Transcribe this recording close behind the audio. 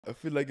I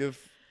feel like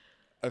if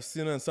I've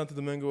seen her in Santo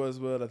Domingo as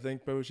well, I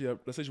think probably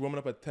let's say she's warming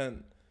up at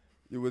 10,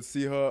 you would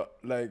see her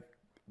like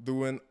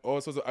doing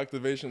all sorts of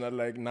activation at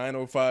like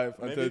 9:05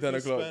 until 10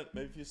 o'clock.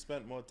 Maybe if you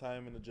spent more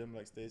time in the gym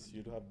like Stacey,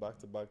 you'd have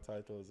back-to-back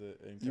titles.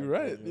 You're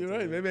right.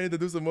 Maybe I need to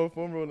do some more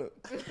foam rolling.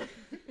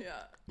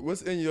 Yeah.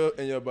 What's in your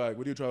bag?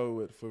 What do you travel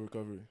with for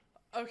recovery?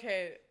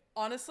 Okay.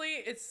 Honestly,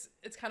 it's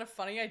kind of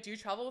funny. I do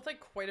travel with like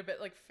quite a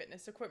bit like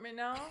fitness equipment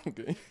now.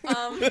 Okay.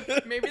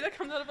 Maybe that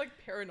comes out of like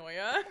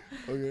paranoia.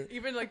 Okay.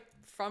 Even like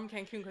from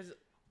Cancun, because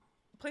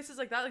places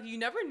like that, like you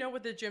never know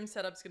what the gym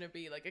setup's gonna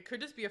be. Like it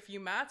could just be a few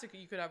mats.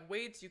 You could have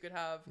weights. You could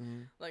have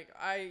you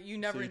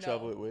never know. So you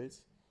travel with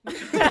weights? I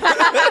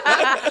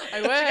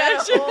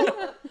wish.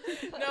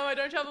 No, I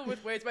don't travel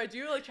with weights, but I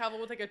do like travel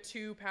with like a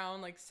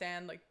 2-pound like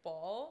sand like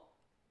ball.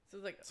 So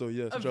it's like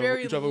yes,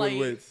 very you travel light.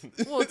 With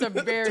weights. Well, it's a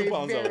very 2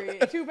 pounds very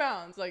 2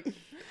 pounds like,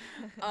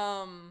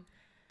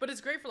 but it's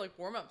great for like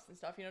warm ups and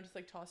stuff. You know, just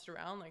like tossed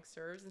around like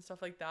serves and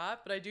stuff like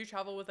that. But I do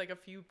travel with like a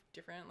few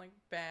different like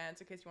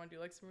bands in case you want to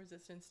do like some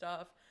resistance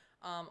stuff.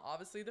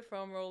 Obviously the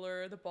foam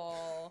roller, the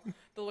ball,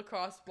 the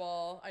lacrosse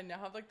ball. I now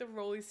have like the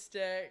rolly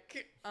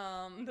stick,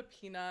 the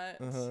peanut,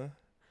 the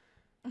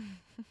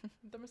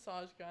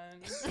massage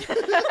gun.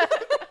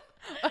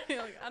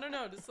 I don't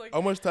know, just like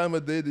how much time a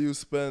day do you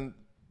spend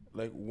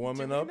like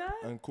warming doing up that?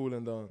 and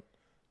cooling down?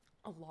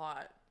 A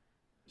lot.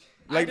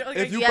 Like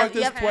if you you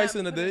practice have twice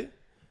in a day,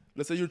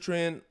 let's say you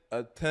train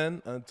at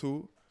 10 and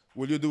 2,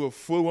 will you do a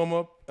full warm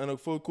up and a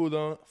full cool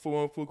down? Full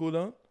warm up, full cool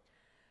down?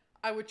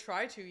 I would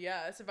try to,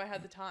 yes, if I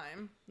had the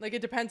time. Like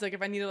it depends, like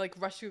if I need to like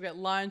rush to get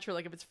lunch or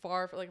like if it's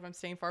far, like if I'm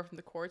staying far from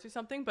the courts or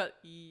something. But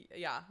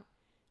yeah.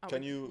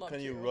 Can you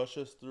rush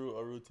us through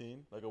a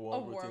routine, like a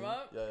warm routine? Warm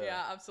up? Yeah.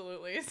 Yeah,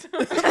 absolutely. This is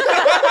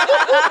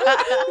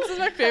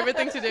my favorite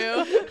thing to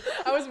do.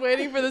 I was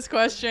waiting for this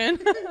question.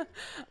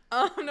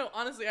 No,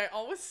 honestly, I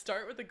always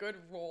start with a good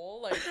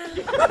roll, like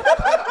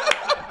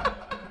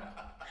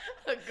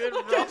a good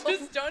roll. I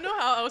just don't know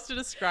how else to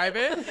describe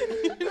it.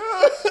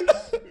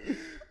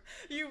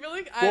 You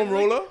really Foam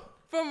roller?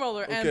 Foam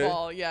roller and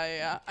ball,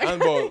 yeah. And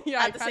ball.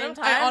 Yeah, at the same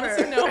time. I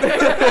honestly know.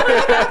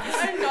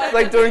 It's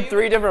like doing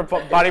 3 different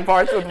body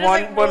parts with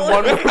one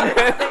movement.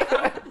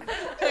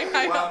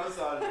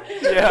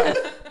 Yeah.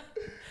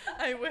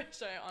 I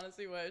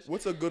honestly wish.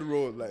 What's a good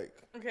roll like?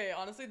 Okay,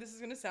 honestly, this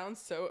is gonna sound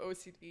so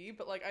OCD,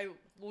 but like I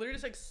literally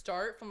just like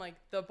start from like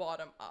the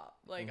bottom up.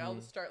 Like I'll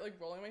just start like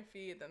rolling my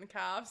feet, then the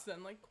calves,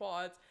 then like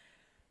quads,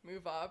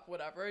 move up,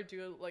 whatever.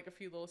 Do like a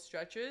few little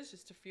stretches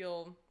just to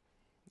feel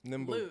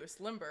Nimble. loose,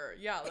 limber.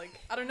 Yeah, like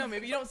I don't know,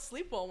 maybe you don't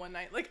sleep well one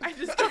night. Like I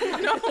just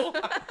don't know.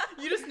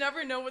 You just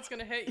never know what's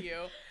gonna hit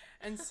you.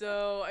 And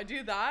so I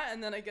do that,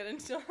 and then I get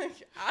into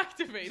like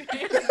activating.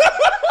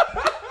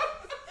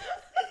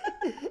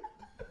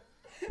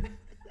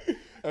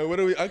 And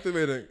what are we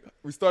activating?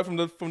 We start from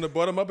the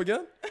bottom up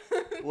again?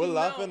 We're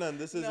laughing, and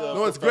this is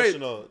No, it's great.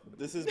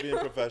 This is being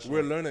professional.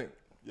 We're learning.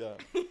 Yeah.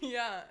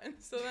 Yeah, and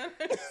so then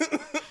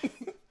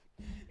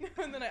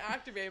and then I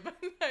activate, but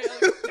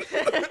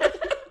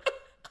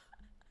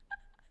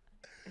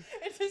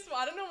it's just,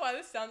 I don't know why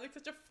this sounds like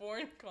such a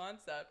foreign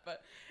concept,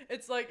 but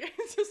it's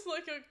just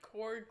like a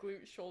core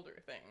glute shoulder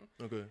thing.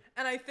 Okay.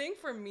 And I think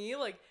for me,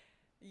 like,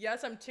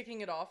 yes, I'm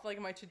ticking it off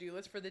like my to-do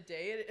list for the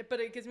day, but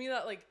it gives me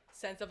that like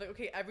sense of like,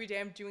 okay, every day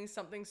I'm doing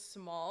something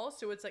small,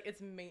 so it's like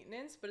it's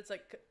maintenance. But it's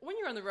like when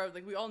you're on the road,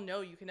 like we all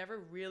know, you can never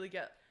really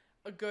get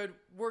a good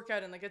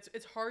workout, and like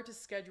it's hard to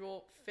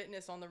schedule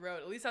fitness on the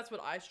road. At least that's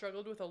what I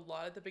struggled with a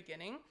lot at the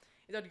beginning.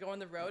 Is I'd go on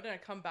the road and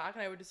I'd come back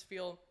and I would just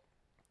feel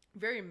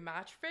very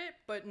match fit,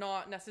 but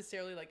not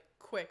necessarily like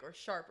quick or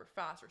sharp or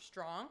fast or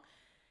strong.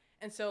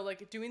 And so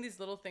like doing these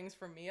little things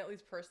for me, at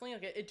least personally,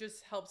 like it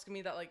just helps give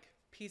me that like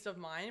peace of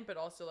mind. But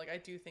also like I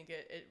do think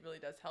it really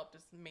does help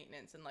just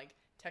maintenance and like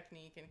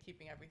technique and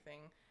keeping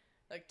everything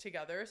like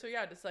together. So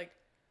yeah, just like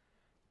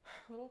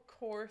little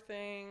core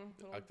thing,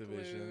 little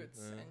Activation,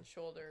 glutes and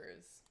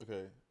shoulders.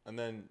 Okay, and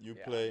then you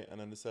play, and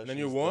then the session. Then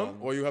you warm,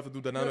 or you have to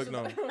do dynamic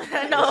now?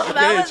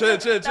 No, chill.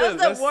 that was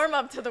the warm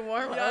up to the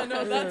warm up. Yeah,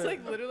 no, that's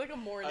like literally like a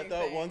morning I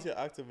thought thing. once you're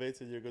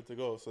activated, you're good to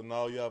go. So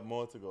now you have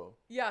more to go.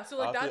 Yeah, so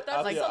like After-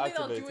 that's like after something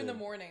you're I'll do in the activated.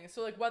 morning.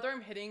 So like whether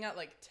I'm hitting at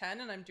like 10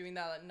 and I'm doing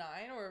that at 9,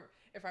 or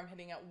if I'm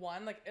hitting at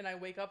 1, like, and I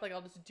wake up, like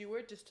I'll just do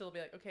it just to be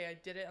like, okay, I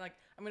did it, and like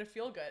I'm gonna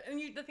feel good. And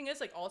the thing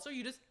is, like, also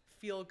you just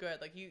feel good,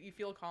 like you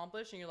feel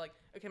accomplished, and you're like,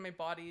 okay, my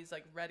body's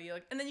like ready,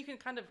 like, and then you can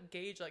kind of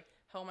gauge like,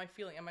 how am I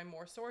feeling? Am I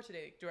more sore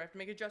today? Do I have to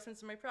make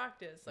adjustments in my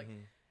practice? Like,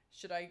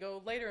 should I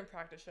go later in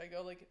practice? Should I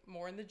go like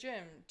more in the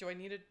gym? Do I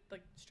need to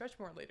like stretch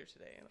more later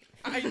today? Like,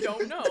 I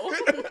don't know.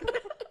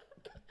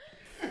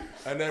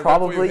 And then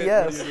Probably right before you hit,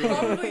 yes.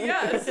 Probably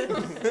yes.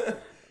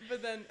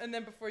 But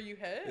then before you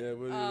hit, Yeah,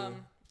 what do you do?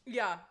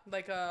 yeah,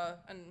 like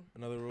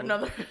Another roll?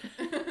 Another.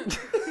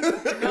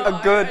 No,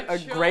 a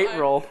great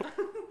roll.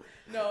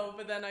 No,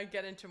 but then I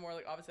get into more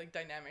like obviously like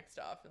dynamic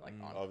stuff and like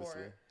on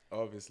court.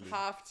 Obviously.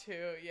 Have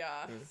to,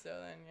 yeah. So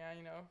then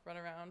run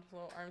around,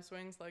 little arm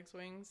swings, leg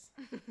swings,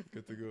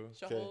 Good to go.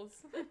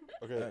 shuffles.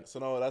 Okay, so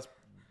now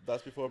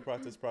that's before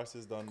practice.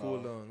 Practice done. Cool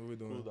now. down. What we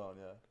doing? Cool down,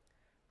 yeah.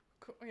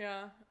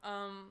 Yeah.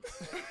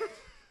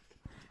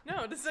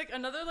 No, this is like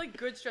another like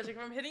good stretch. Like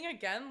if I'm hitting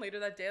again later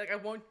that day, like I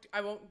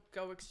won't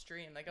go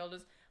extreme. Like I'll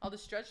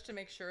just stretch to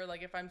make sure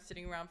like if I'm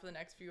sitting around for the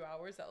next few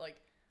hours that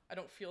like I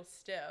don't feel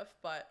stiff.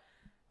 But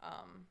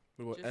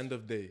What about end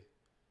of day?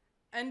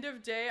 End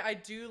of day, I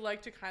do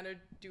like to kind of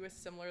do a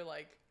similar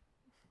like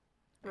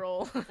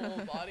roll,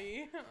 full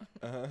body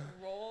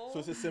roll. So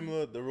it's a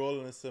similar. The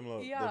rolling is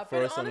similar. Yeah, the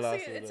first but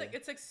honestly, and last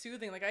it's like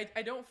soothing. Like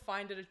I don't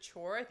find it a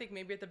chore. I think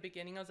maybe at the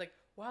beginning I was like,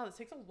 wow, this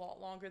takes a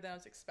lot longer than I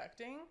was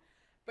expecting.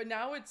 But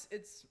now it's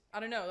I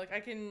don't know. Like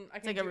I can.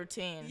 It's like a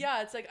routine.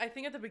 Yeah, it's like I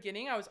think at the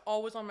beginning I was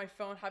always on my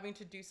phone having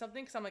to do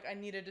something because I'm like I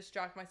need to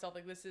distract myself.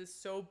 Like this is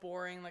so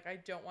boring. Like I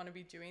don't want to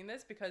be doing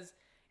this because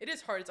it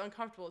is hard. It's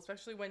uncomfortable,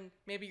 especially when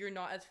maybe you're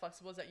not as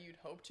flexible as that you'd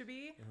hope to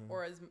be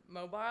or as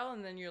mobile,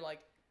 and then you're like,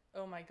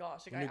 oh my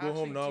gosh, like when you I go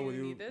actually home now, do will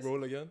need you this.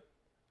 roll again?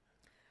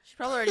 She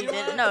probably already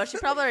did it. No, she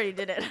probably already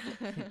did it.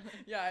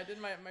 Yeah, I did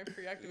my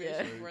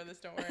pre-activation before this.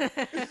 Don't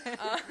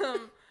worry.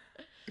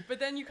 But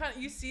then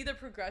you see the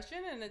progression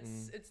and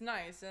it's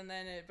nice, and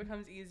then it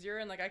becomes easier,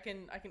 and like I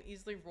can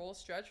easily roll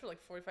stretch for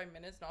like 45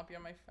 minutes, not be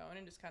on my phone,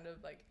 and just kind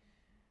of like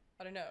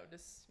I don't know,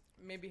 just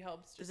maybe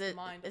helps just the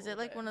mind. Is it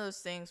like one of those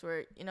things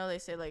where they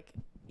say like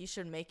you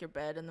should make your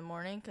bed in the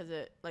morning because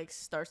it like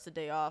starts the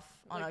day off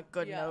on a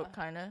good note,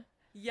 kind of?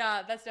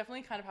 Yeah, that's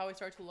definitely kind of how I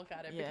start to look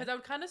at it because I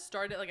would kind of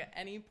start it like at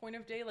any point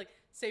of day. Like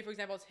say for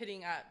example, I was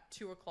hitting at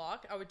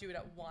 2:00, I would do it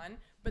at 1.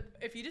 But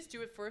if you just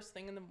do it first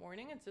thing in the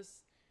morning, it's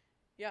just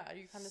you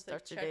kind of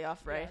start your day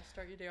off right. Yeah,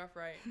 start your day off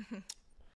right.